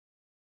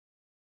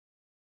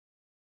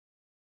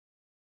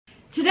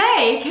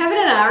Today, Kevin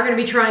and I are going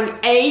to be trying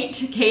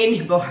 8 candy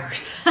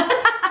bars.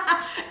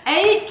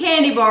 8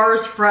 candy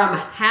bars from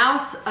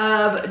House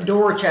of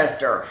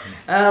Dorchester.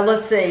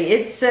 Let's see,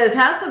 it says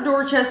House of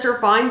Dorchester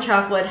Fine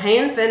Chocolate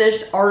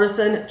Hand-Finished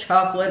Artisan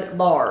Chocolate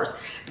Bars.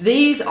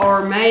 These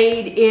are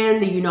made in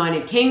the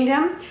United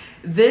Kingdom.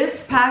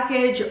 This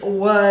package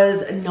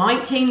was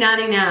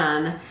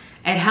 $19.99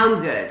 at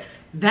Home Goods.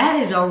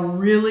 That is a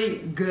really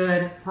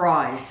good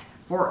price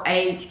for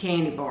 8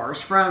 candy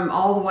bars from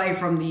all the way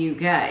from the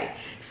UK.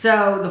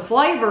 So the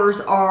flavors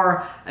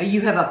are,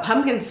 you have a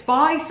pumpkin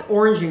spice,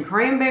 orange and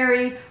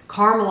cranberry,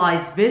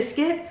 caramelized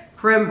biscuit,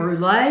 creme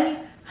brulee,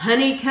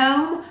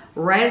 honeycomb,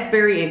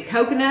 raspberry and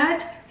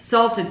coconut,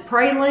 salted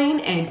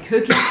praline, and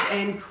cookies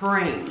and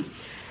cream.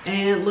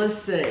 And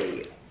let's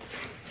see,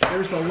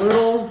 there's a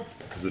little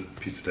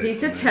piece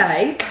of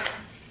tape.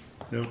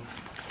 Yep.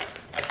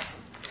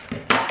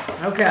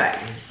 Okay,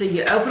 so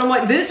you open them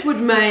like this.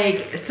 Would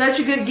make such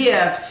a good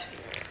gift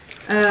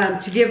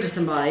to give to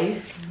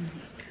somebody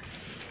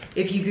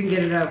if you can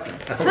get it open.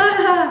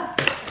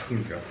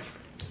 Okay.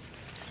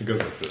 It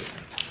goes like this.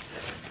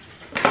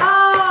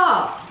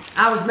 Oh,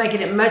 I was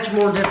making it much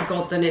more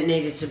difficult than it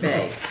needed to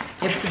be.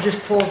 It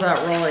just pulls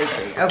out real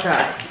easy.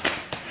 Okay.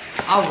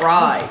 All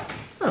right.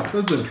 Oh,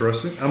 that's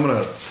interesting. I'm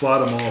gonna slide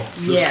them off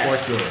just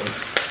like this.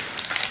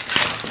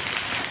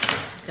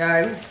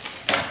 Okay.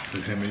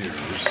 And hand me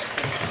yours.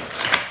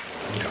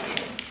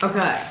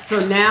 Okay,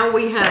 so now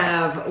we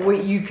have,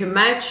 you can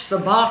match the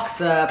box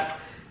up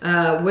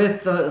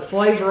with the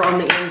flavor on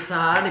the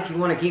inside if you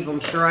want to keep them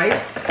straight.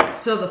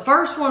 So the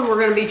first one we're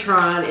going to be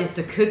trying is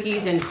the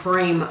cookies and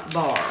cream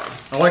bar.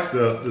 I like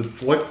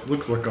it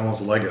looks like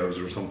almost Legos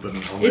or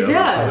something on the It other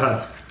does.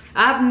 side.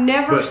 I've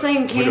never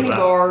seen candy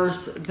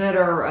bars that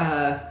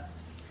are,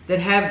 that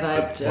have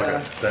that.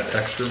 That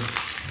texture.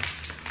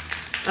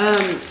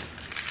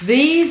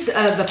 These,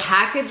 the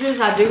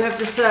packages, I do have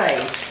to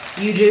say,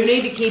 you do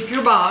need to keep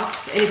your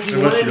box if you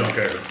unless you don't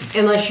care.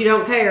 Unless you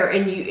don't care,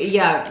 and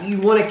you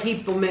want to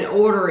keep them in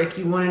order if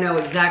you want to know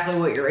exactly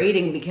what you're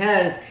eating,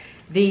 because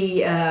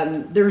the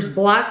there's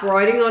black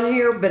writing on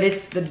here, but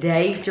it's the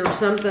date or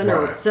something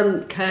or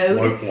some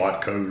code.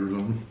 White code or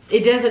something.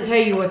 It doesn't tell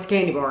you what the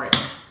candy bar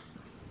is.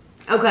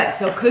 Okay,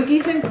 so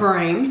cookies and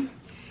cream.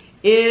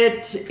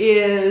 It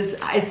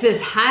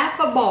says half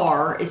a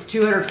bar is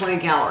 220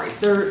 calories.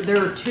 There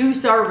are 2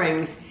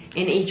 servings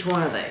in each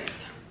one of these.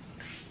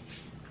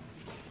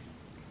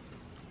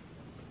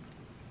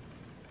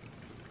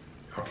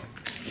 Okay.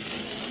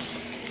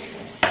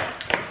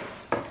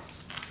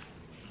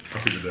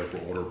 I'll keep it there for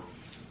order.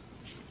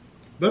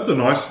 That's a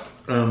nice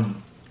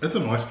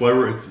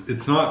flavor.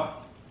 It's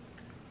not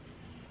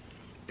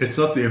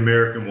the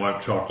American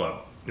white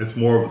chocolate. It's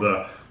more of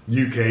the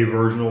UK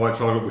version of white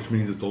chocolate, which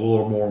means it's a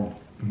little more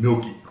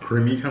milky,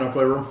 creamy kind of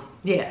flavor.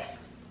 Yes.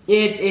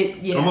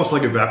 Yes. Almost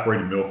like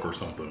evaporated milk or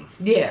something.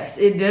 Yes,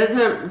 it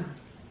doesn't.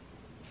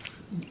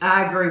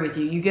 I agree with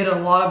you. You get a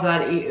lot of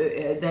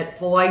that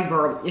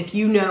flavor. If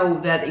you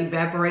know that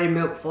evaporated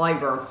milk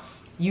flavor,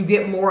 you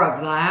get more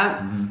of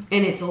that, and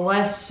it's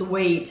less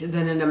sweet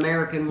than an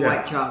American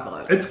white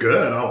chocolate. It's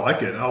good. I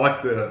like it. I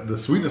like the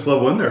sweetness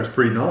level in there. It's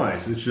pretty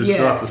nice. It's just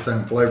not the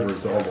same flavor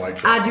as our white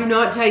chocolate. I do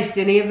not taste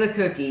any of the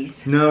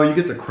cookies. No, you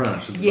get the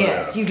crunch.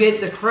 Yes, you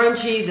get the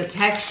crunchy, the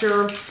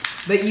texture,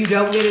 but you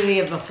don't get any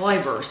of the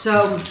flavor.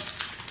 So,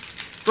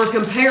 for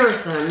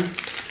comparison,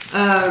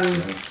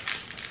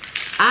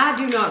 I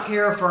do not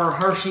care for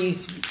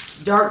Hershey's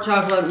dark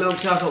chocolate, milk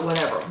chocolate,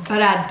 whatever,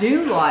 but I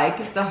do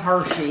like the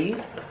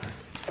Hershey's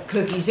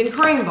cookies and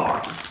cream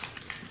bar.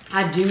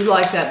 I do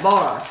like that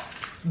bar,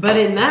 but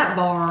in that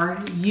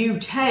bar you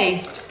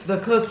taste the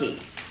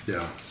cookies.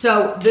 Yeah.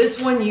 So this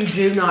one you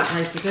do not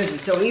taste the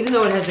cookies. So even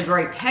though it has a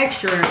great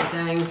texture and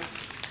everything,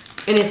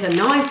 and it's a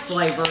nice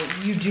flavor,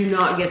 you do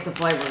not get the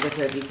flavor of the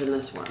cookies in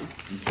this one.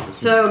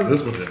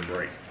 this one's in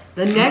great.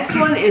 The next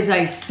one is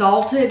a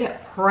salted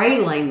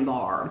praline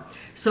bar.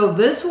 So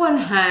this one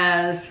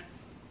has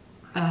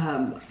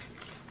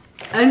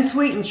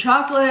unsweetened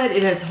chocolate,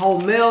 it has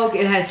whole milk,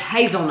 it has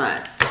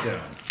hazelnuts.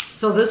 Yeah.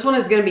 So this one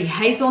is going to be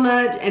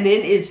hazelnut, and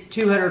it is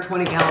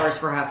 220 calories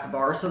for half the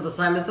bar, so the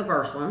same as the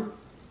first one.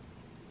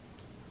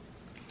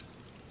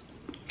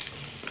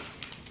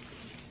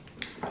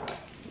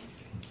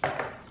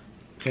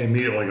 And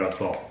immediately got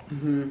salt.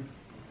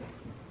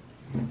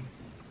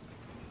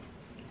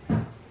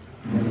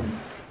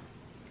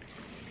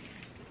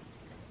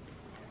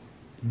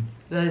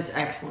 That is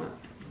excellent.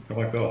 I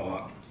like that a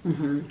lot.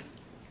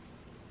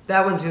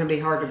 That one's going to be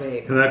hard to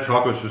beat. And that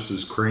chocolate's just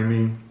as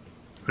creamy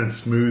and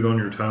smooth on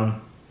your tongue.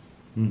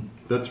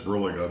 That's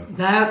really good.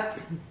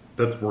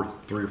 That's worth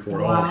 $3 or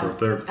 $4 right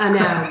there. I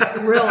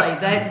know, really,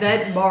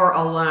 that bar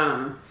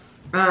alone.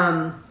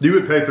 You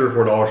would pay $3 or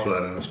 $4 for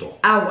that in a store.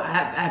 Oh,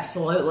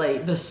 absolutely.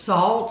 The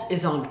salt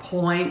is on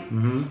point.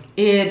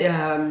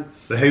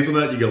 The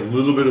hazelnut, you get a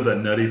little bit of that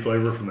nutty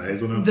flavor from the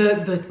hazelnut.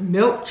 The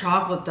milk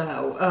chocolate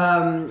though,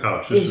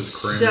 it's just as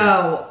creamy.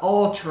 so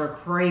ultra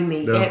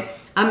creamy. Yeah.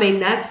 I mean,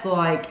 that's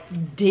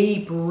like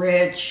deep,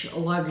 rich,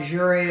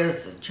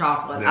 luxurious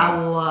chocolate. Yeah. I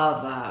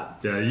love that.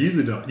 Yeah, you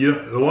usually don't.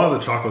 A lot of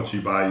the chocolates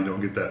you buy, you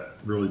don't get that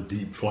really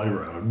deep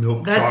flavor out of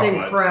milk That's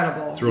chocolate.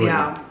 incredible. It's really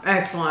yeah, good.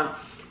 Excellent.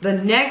 The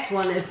next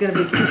one is going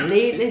to be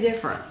completely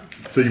different.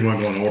 So you want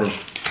to go in order?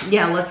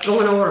 Yeah, let's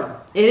go in order.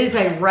 It is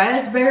a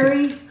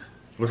raspberry.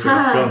 Looks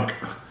like a skunk.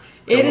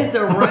 It is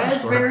a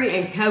raspberry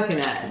and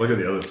coconut. Look at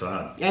the other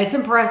side. It's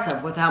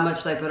impressive with how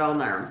much they put on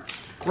there.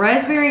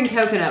 Raspberry and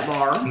coconut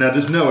bar. Now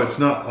just know it's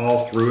not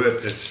all through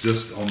it. It's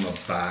just on the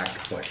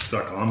back, like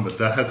stuck on, but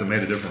that hasn't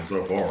made a difference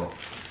so far.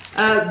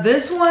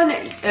 This one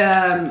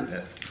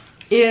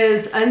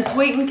is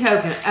unsweetened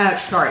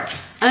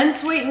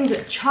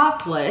unsweetened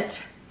chocolate.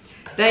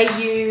 They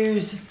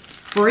use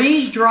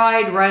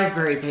freeze-dried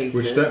raspberry pieces.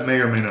 Which that may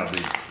or may not be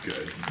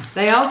good.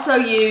 They also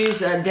use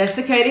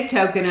desiccated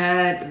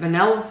coconut,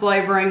 vanilla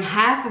flavoring.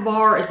 Half a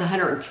bar is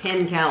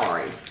 110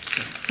 calories.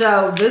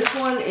 So this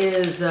one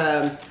is,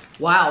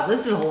 wow,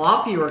 this is a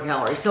lot fewer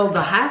calories. So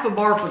the half a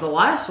bar for the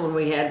last one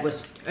we had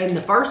was, and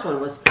the first one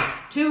was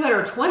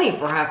 220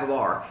 for half a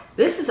bar.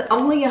 This is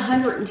only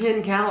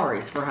 110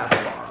 calories for half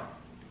a bar.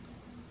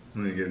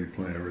 Let me give you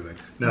plenty of everything.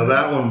 Now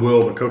that one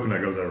the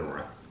coconut goes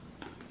everywhere.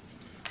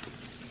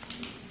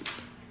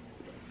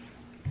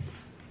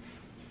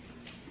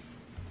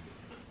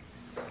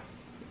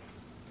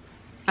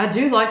 I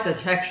do like the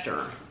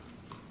texture.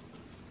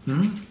 A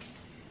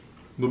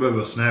little bit of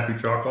a snappy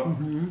chocolate.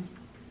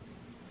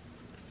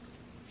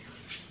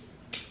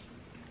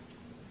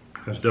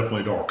 That's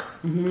definitely dark.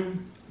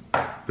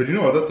 But you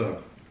know what?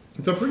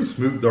 It's a pretty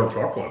smooth dark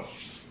chocolate.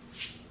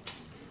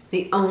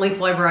 The only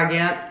flavor I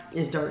get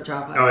is dark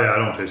chocolate. Oh yeah, I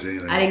don't taste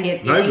anything. I didn't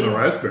get not any, even the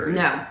raspberry.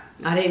 No,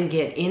 I didn't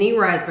get any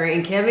raspberry.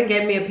 And Kevin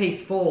gave me a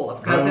piece full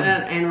of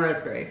coconut and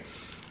raspberry.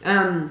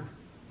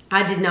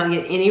 I did not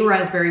get any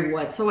raspberry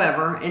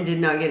whatsoever and did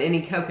not get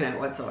any coconut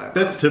whatsoever.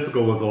 That's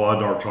typical with a lot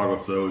of dark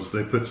chocolates though, is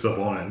they put stuff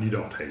on it and you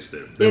don't taste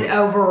it. It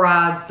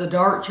overrides. The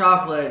dark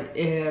chocolate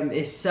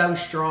is so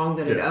strong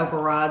that it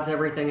overrides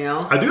everything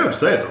else. I do have to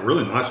say, it's a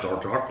really nice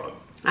dark chocolate.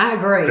 I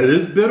agree. It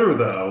is bitter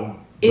though.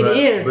 But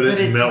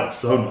it melts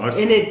so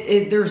nicely. And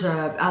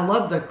I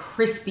love the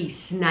crispy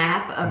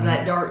snap of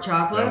that dark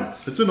chocolate. Yeah.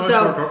 It's a nice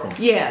dark chocolate.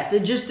 Yes,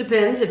 it just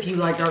depends if you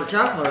like dark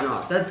chocolate or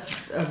not. That's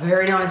a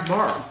very nice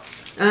bar.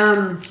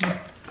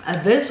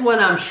 This one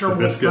I'm sure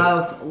we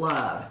both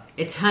love.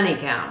 It's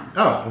Honeycomb.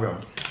 Oh,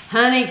 okay.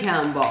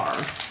 Honeycomb bar.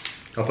 I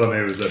thought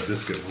maybe it was that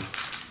biscuit one.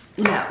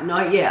 No,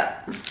 not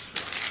yet.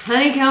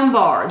 Honeycomb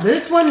bar.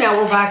 This one,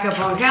 now we're back up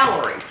on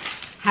calories.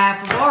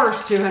 Half a bar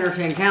is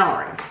 210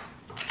 calories.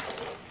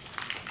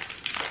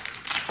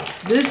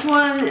 This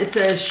one, it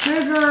says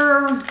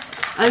sugar,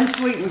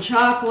 unsweetened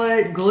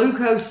chocolate,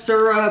 glucose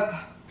syrup,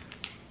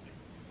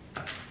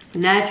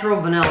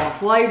 natural vanilla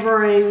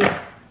flavoring.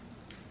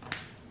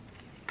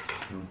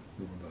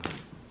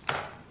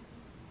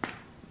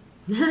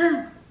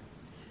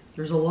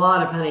 There's a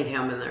lot of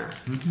honeycomb in there.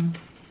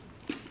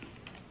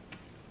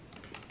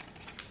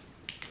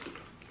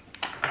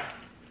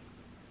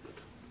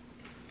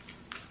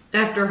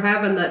 After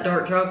having that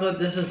dark chocolate,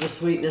 this is the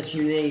sweetness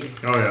you need.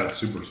 Oh yeah, it's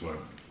super sweet.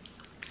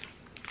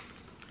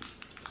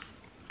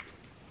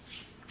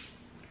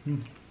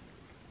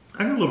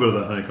 I get a little bit of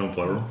that honeycomb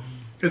flavor.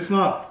 It's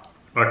not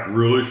like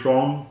really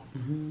strong,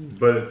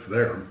 but it's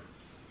there.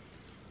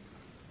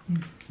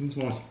 It's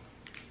nice.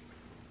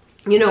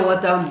 You know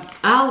what though?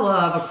 I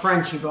love a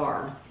crunchy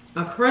bar.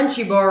 A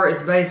crunchy bar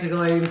is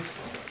basically,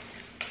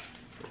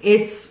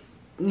 it's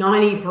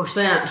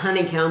 90%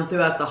 honeycomb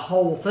throughout the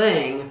whole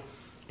thing,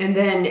 and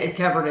then it's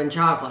covered in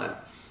chocolate.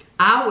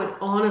 I would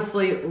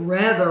honestly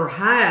rather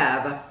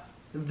have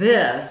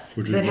this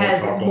that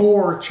has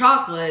more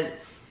chocolate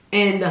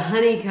and the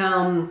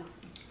honeycomb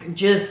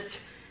just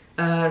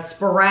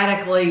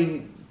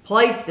sporadically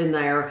placed in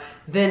there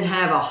than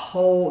have a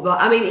whole,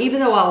 I mean,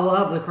 even though I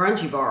love the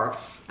crunchy bar,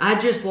 I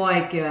just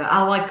like,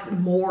 I like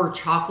more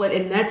chocolate,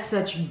 and that's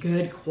such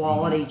good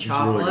quality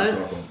chocolate, really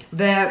good chocolate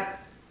that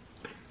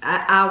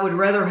I would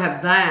rather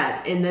have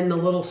that and then the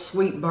little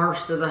sweet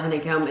burst of the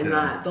honeycomb in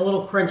that, the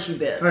little crunchy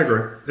bits. I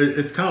agree.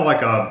 It's kind of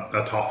like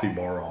a toffee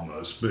bar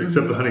almost, but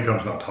except the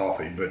honeycomb's not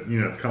toffee, but you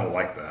know, it's kind of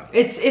like that.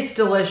 It's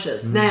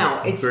delicious.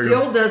 Now, it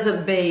still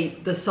doesn't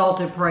beat the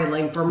salted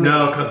praline for me.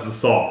 No, because the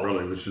salt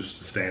really was just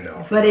the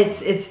standout. But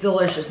it's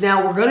delicious.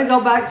 Now, we're going to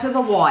go back to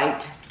the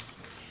white.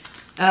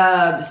 It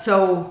has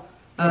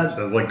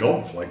like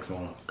gold flakes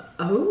on it.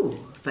 Oh,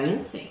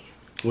 fancy.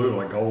 Blue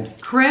like gold.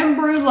 Crème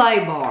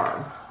Brûlée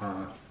bar.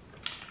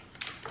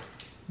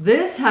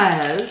 This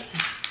has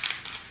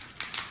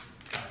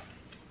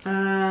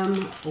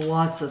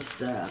lots of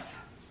stuff.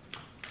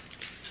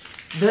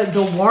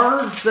 The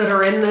words that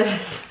are in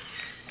this.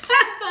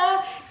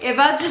 If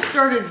I just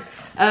started,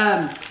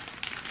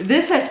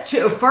 this has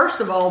two.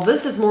 First of all,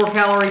 this is more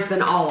calories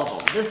than all of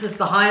them. This is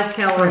the highest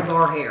calorie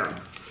bar here.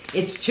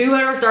 It's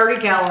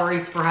 230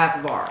 calories for half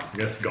a bar. I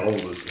guess gold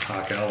is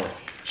high calorie.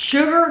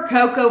 Sugar,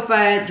 cocoa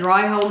fat,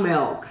 dry whole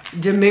milk,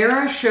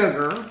 Demira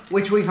sugar,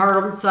 which we've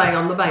heard them say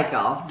on the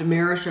bake-off,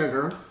 Demira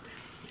sugar,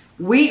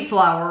 wheat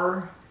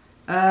flour,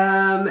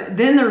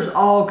 Then there's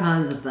all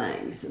kinds of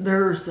things.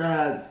 There's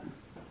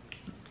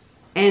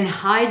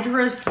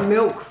anhydrous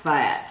milk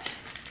fat,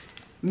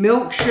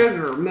 milk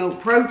sugar,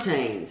 milk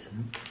proteins,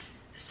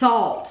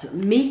 salt,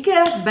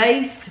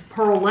 mica-based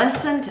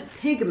pearlescent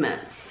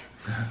pigments.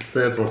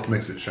 So that's what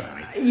makes it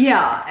shiny.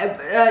 Yeah,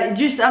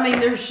 I mean,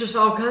 there's just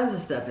all kinds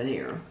of stuff in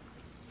here.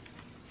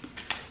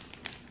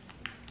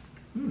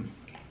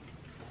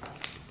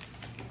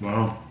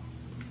 Wow.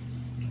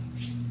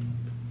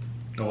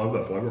 I love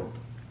that flavor.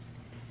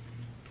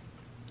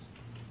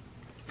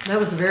 That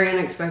was very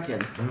unexpected.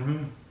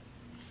 Mm-hmm.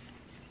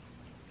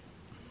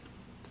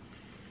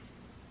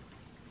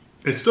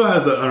 It still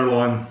has that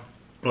underlying,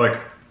 like,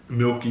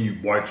 milky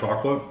white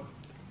chocolate.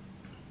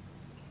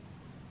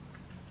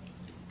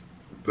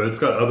 But it's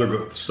got other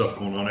good stuff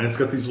going on. And it's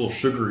got these little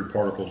sugary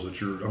particles that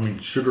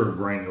sugar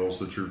granules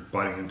that you're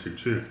biting into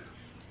too.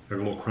 They're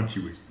a little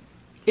crunchy.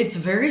 It's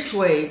very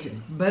sweet,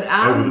 but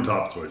over the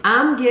top sweet.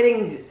 I'm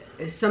getting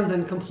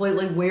something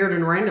completely weird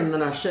and random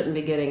that I shouldn't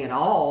be getting at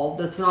all.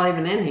 That's not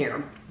even in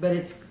here. But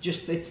it's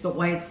the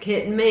way it's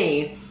hitting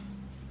me.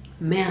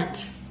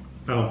 Mint.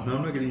 Oh, no,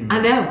 I'm not getting mint. I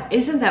know.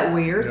 Isn't that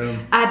weird? Yeah.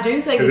 I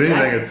do think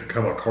it's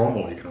kind of a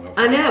caramely kind of.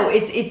 I know.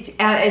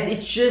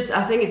 It's just,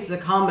 I think it's the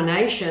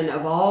combination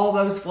of all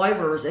those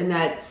flavors and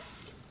that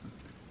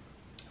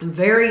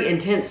very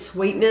intense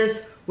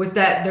sweetness with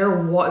that their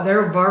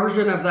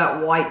version of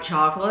that white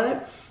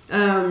chocolate.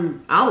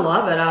 I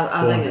love it.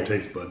 I think your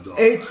taste buds off.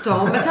 It's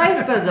throwing my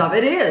taste buds off.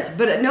 It is,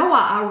 but no,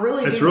 I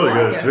really do. It's really like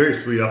good. it. It's very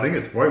sweet. I think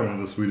it's probably one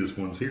of the sweetest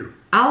ones here.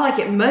 I like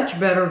it much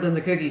better than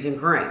the cookies and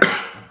cream.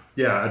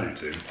 Yeah, I do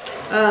too.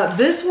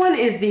 This one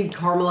is the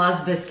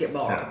caramelized biscuit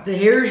bar. Yeah.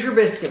 Here's your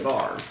biscuit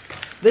bar.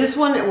 This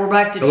one, we're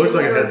back to It looks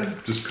like it has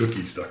just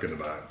cookies stuck in the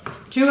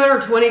back.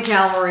 220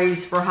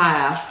 calories for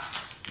half.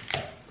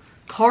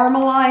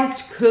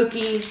 Caramelized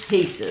cookie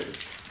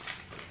pieces.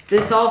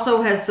 This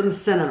also has some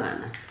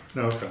cinnamon.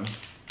 No, okay.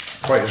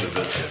 Quite is a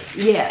biscuit.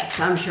 Yes,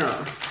 I'm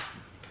sure.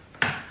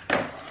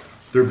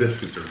 Their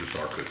biscuits are just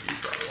our cookies,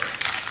 by the way.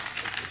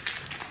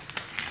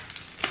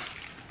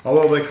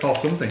 Although they call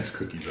some things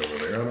cookies over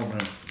there. I don't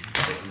know.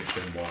 I don't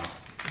understand why.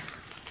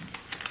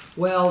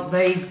 Well,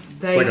 they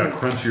It's like a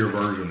crunchier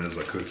version is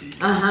a cookie.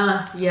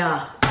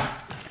 Yeah.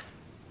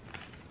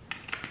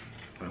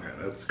 Okay,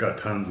 that's got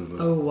tons of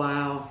those. Oh,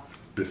 wow.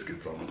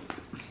 Biscuits on it.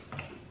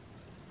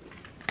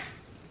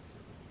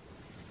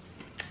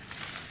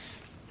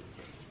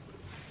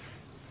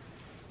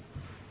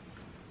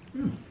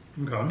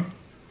 Okay.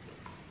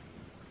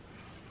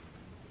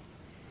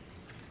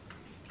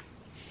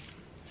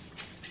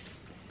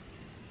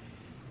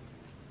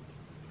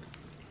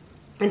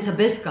 It's a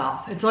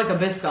Biscoff. It's like a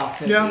Biscoff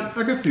cookie. Yeah,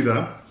 I could see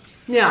that.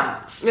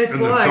 Yeah, it's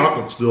and like... the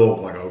chocolate's still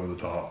like over the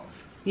top.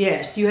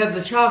 Yes, you have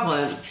the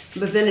chocolate,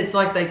 but then it's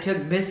like they took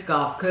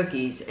Biscoff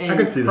cookies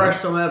and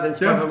crushed them up and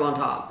sprinkled them on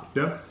top.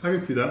 Yeah, I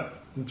could see that.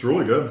 It's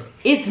really good.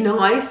 It's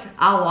nice.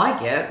 I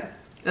like it.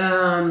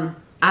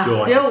 I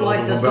still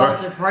like the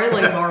salted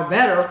praline bar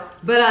better,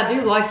 but I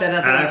do like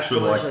that. I think it's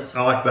delicious.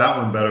 I like that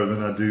one better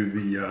than I do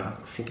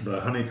the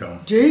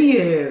honeycomb. Do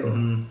you?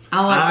 Mm-hmm.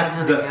 I like that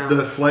honeycomb.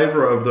 The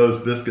flavor of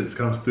those biscuits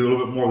comes through a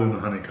little bit more than the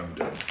honeycomb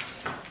did.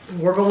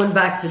 We're going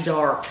back to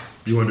dark.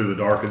 You want to do the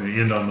dark and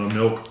the end on the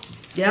milk?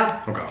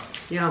 Yeah. Okay.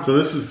 Yeah. So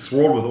this is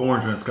swirled with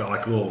orange and it's got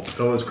like little,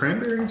 those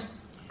cranberries?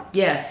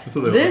 Yes.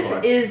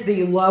 This is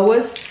the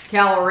lowest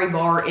calorie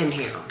bar in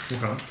here.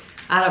 Okay.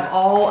 Out of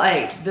all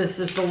 8, this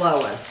is the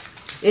lowest.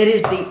 It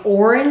is the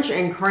orange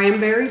and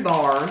cranberry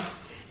bar,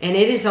 and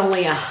it is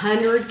only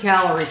 100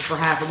 calories for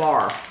half a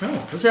bar.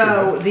 Oh,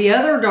 so the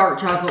other dark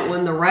chocolate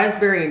one, the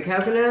raspberry and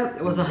coconut,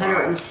 it was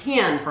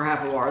 110 for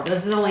half a bar.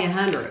 This is only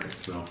 100.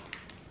 So.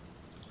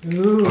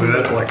 Ooh. I mean,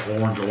 that's like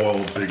orange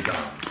oil big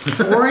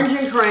time. Orange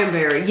and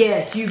cranberry.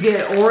 Yes, you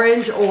get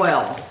orange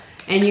oil.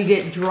 And you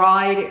get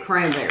dried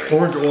cranberry.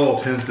 Orange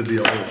oil tends to be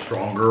a little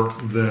stronger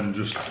than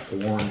just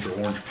orange or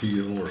orange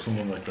peel or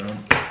something like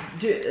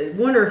that.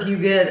 Wonder if you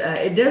get,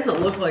 it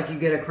doesn't look like you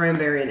get a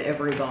cranberry in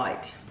every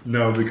bite.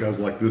 No, because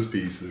like this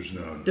piece, there's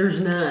none.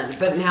 There's none.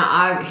 But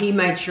now he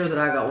made sure that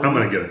I got one. I'm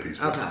going to get a piece.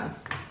 Okay.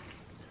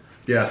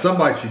 Yeah, some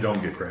bites you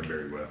don't get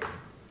cranberry with.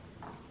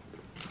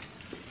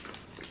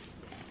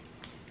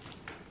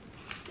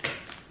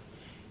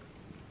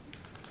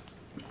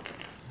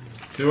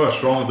 You know how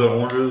strong that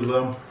orange is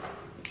though?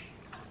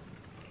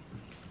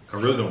 I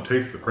really don't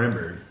taste the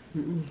cranberry.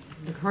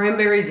 The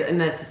cranberry's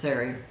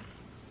necessary.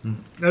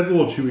 Adds a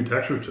little chewy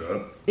texture to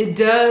it. It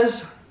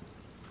does,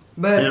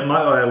 but... And it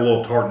might add a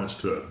little tartness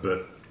to it,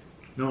 but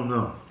I don't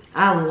know.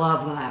 I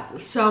love that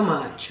so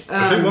much.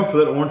 I tell you what, for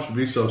that orange to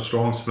be so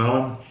strong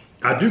smelling,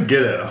 I do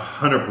get it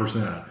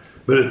 100%,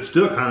 but it's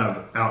still kind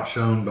of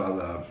outshone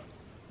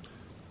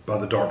by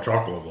the dark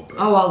chocolate a little bit.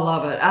 Oh, I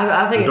love it.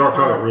 I think the dark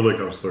chocolate really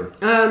comes through.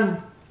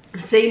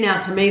 See, now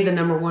to me, the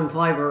 #1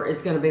 flavor is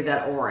going to be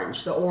that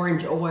orange, the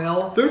orange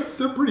oil.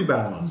 They're pretty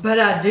balanced. But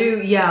I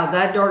do, yeah,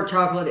 that dark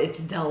chocolate, it's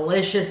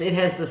delicious. It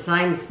has the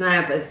same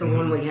snap as the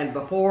one we had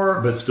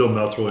before. But still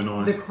melts really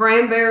nice. The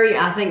cranberry,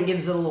 I think,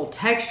 gives it a little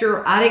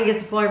texture. I didn't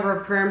get the flavor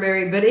of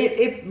cranberry, but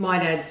it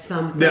might add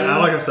something. Yeah,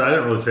 like I said, I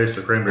didn't really taste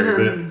the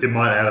cranberry, but it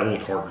might add a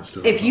little tartness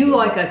to it. If you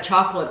like a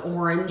chocolate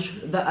orange,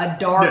 a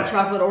dark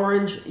chocolate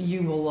orange,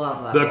 you will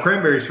love that. The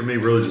cranberries for me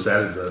really just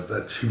added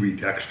the chewy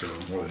texture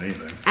more than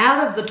anything.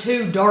 Out of the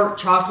 2 dark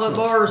chocolate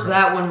bars,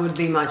 that one would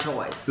be my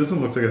choice. This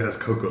one looks like it has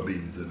cocoa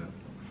beans in it.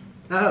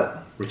 Oh.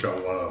 Which I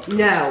love.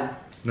 No.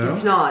 No?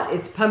 It's not.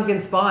 It's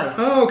pumpkin spice.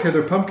 Oh, okay.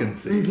 They're pumpkin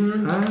seeds.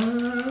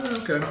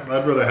 Okay.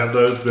 I'd rather have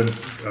those than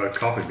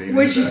coffee beans.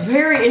 Which is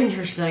very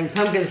interesting,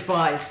 pumpkin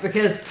spice,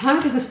 because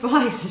pumpkin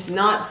spice is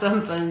not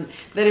something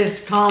that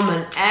is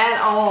common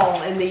at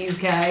all in the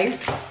UK.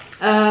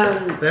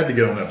 They had to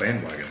get on that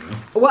bandwagon,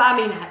 though. Well, I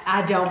mean,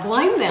 I don't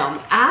blame them.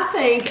 I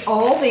think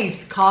all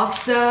these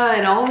Costa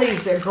and all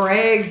these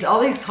Greg's,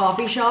 all these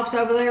coffee shops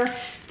over there,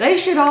 they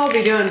should all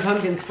be doing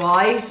pumpkin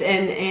spice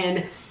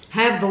and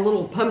have the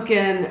little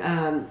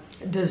pumpkin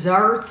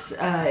desserts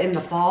in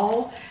the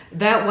fall.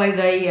 That way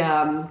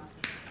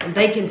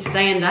they can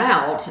stand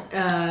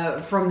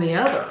out from the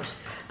others.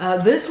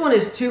 This one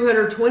is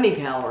 220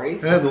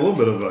 calories. It has a little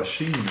bit of a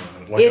sheen on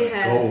it,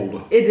 like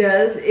gold. It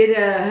does. It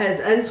has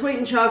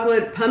unsweetened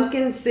chocolate,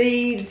 pumpkin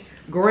seeds,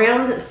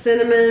 ground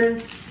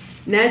cinnamon,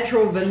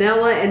 natural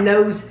vanilla, and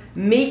those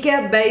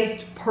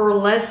mica-based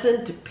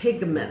pearlescent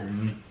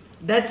pigments.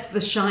 That's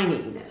the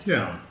shininess.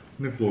 Yeah,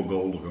 it's a little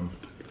gold of them.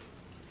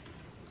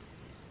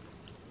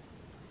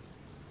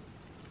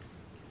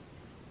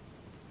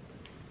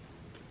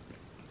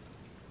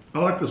 I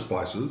like the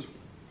spices.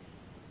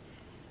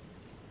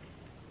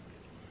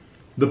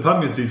 The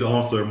pumpkin seeds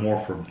honestly are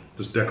more for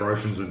just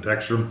decorations and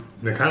texture.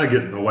 They kind of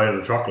get in the way of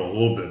the chocolate a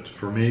little bit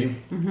for me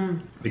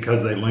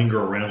because they linger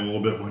around a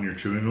little bit when you're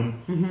chewing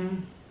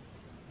them.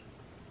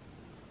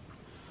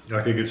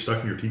 Like it gets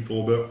stuck in your teeth a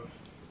little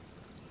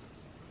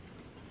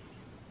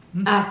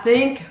bit. I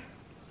think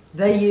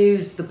they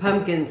used the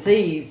pumpkin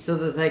seeds so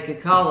that they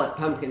could call it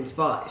pumpkin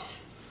spice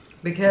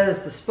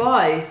because the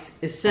spice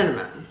is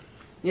cinnamon.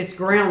 It's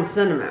ground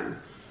cinnamon.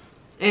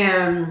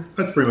 And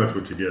that's pretty much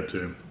what you get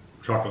too.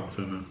 Chocolate and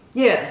cinnamon.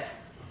 Yes,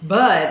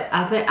 but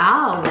I think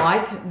I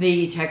like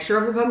the texture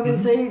of the pumpkin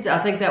seeds. I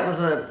think that was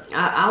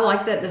I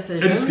like that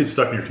decision. It just gets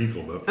stuck in your teeth a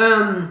little bit.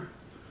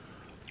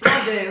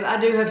 I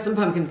do have some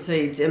pumpkin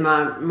seeds in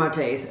my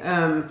teeth.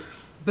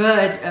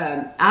 But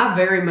I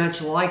very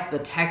much like the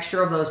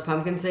texture of those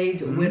pumpkin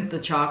seeds with the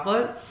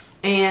chocolate.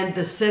 And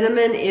the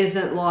cinnamon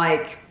isn't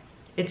like,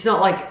 it's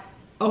not like,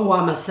 oh,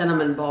 I'm a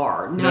cinnamon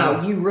bar.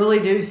 No, you really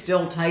do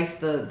still taste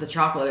the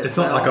chocolate itself. It's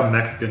not like a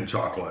Mexican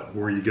chocolate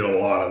where you get a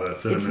lot of that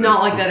cinnamon. It's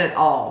not like that at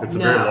all. It's a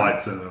very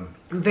light cinnamon.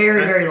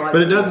 Very, very light.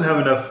 But it doesn't have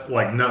enough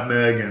like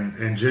nutmeg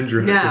and ginger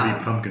in it to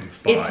be pumpkin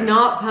spice. It's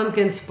not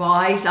pumpkin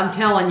spice. I'm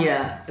telling you,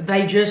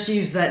 they just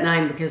use that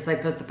name because they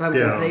put the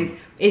pumpkin seeds.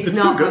 It's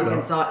not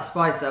pumpkin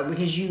spice though,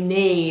 because you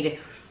need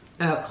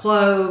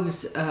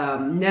cloves,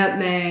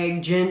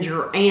 nutmeg,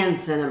 ginger, and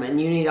cinnamon.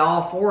 You need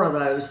all 4 of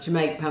those to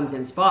make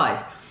pumpkin spice.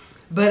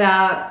 But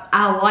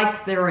I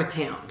like their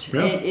attempt.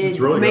 Yeah, it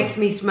really makes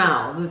me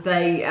smile that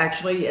they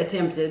actually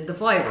attempted the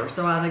flavor.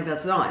 So I think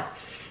that's nice.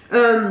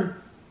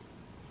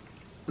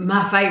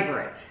 My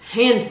favorite,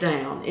 hands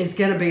down, is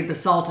going to be the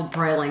salted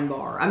praline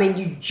bar. I mean,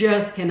 you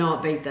just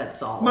cannot beat that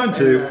salt. Mine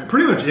too.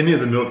 Pretty much any of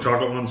the milk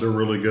chocolate ones are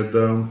really good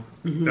though.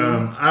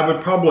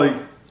 I'd probably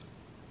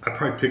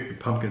pick the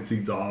pumpkin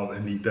seeds off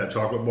and eat that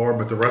chocolate bar,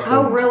 but the rest of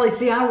them. Oh, really?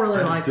 See, I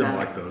really like that. I still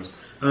like those.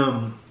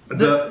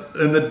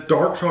 The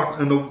dark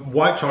chocolate and the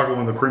white chocolate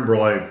one, the creme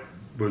brulee,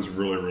 was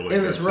really good.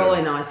 It was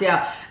really nice.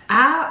 Yeah,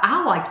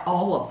 I like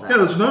all of them. Yeah,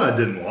 there's none I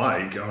didn't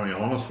like. I mean,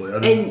 honestly,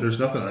 there's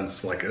nothing I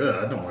just like.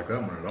 I don't like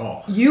that one at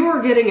all. You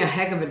are getting a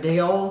heck of a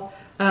deal.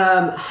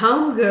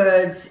 Home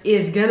Goods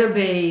is gonna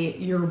be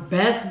your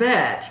best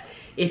bet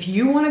if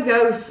you want to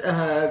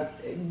go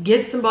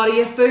get somebody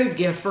a food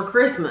gift for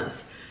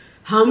Christmas.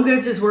 Home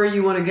Goods is where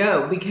you want to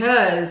go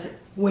because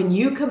when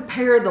you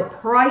compare the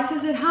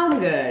prices at Home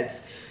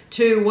Goods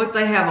to what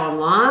they have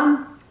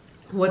online,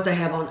 what they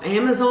have on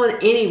Amazon,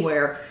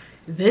 anywhere,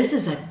 this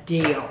is a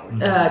deal.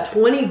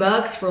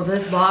 $20 for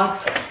this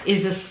box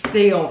is a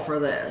steal for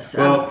this.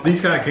 Well, these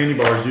kind of candy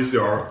bars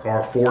usually are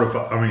 $4 to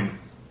 $5. I mean,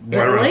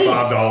 right around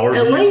 $5.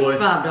 At least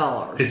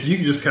 $5. If you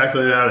can just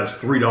calculate it out as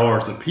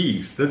 $3 a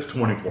piece, that's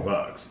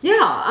 $24. Yeah,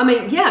 I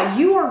mean, yeah,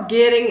 you are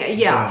getting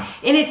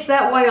and it's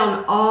that way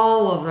on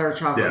all of their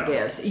chocolate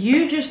gifts.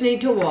 You just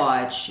need to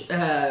watch.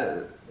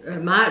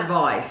 My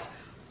advice.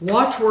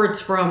 Watch where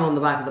it's from on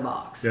the back of the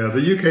box. Yeah, the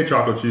UK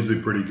chocolate's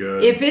usually pretty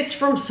good. If it's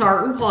from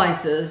certain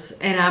places,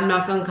 and I'm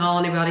not going to call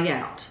anybody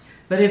out,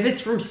 but if it's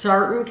from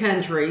certain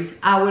countries,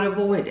 I would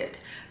avoid it.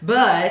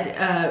 But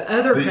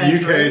other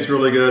countries... The UK is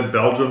really good.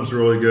 Belgium's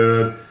really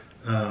good.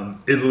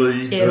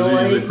 Italy, those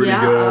are usually pretty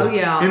good. Oh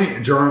yeah.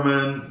 Any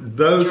German,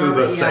 those are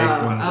the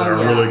safe ones that are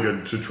really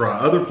good to try.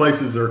 Other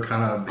places are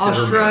kind of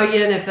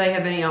Australian, if they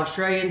have any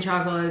Australian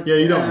chocolates. Yeah,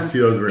 you don't see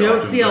those very often.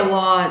 You don't see a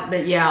lot,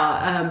 but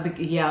yeah,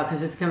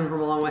 because it's coming from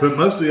a long way. But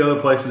most of the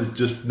other places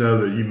just know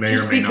that you may or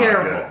may not be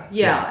careful.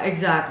 Yeah,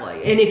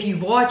 exactly. And if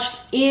you've watched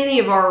any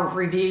of our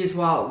reviews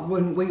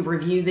when we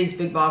review these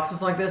big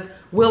boxes like this,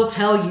 we'll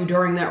tell you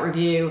during that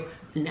review,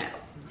 no.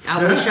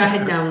 I wish I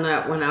had known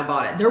that when I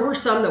bought it. There were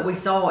some that we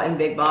saw in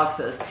big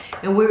boxes,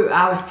 and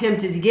I was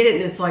tempted to get it,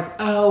 and it's like,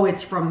 oh,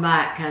 it's from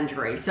that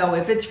country. So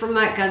if it's from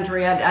that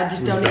country, I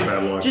just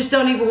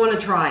don't even want to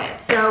try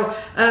it. So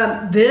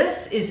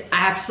this is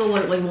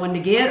absolutely one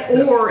to get.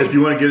 Or if you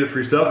want to get it for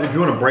yourself, if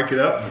you want to break it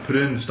up and put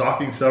it in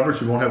stocking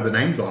stuffers, you won't have the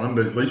names on them,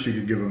 but at least you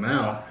could give them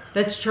out.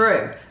 That's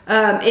true.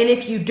 And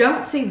if you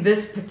don't see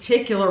this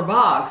particular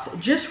box,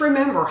 just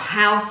remember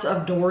House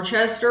of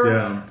Dorchester.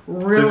 Yeah.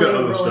 Really, they've got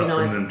other really stuff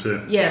nice. from them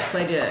too. Yes,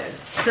 they do.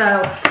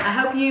 So I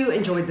hope you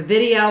enjoyed the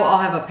video.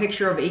 I'll have a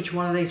picture of each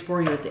one of these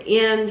for you at the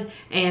end.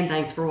 And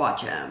thanks for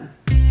watching.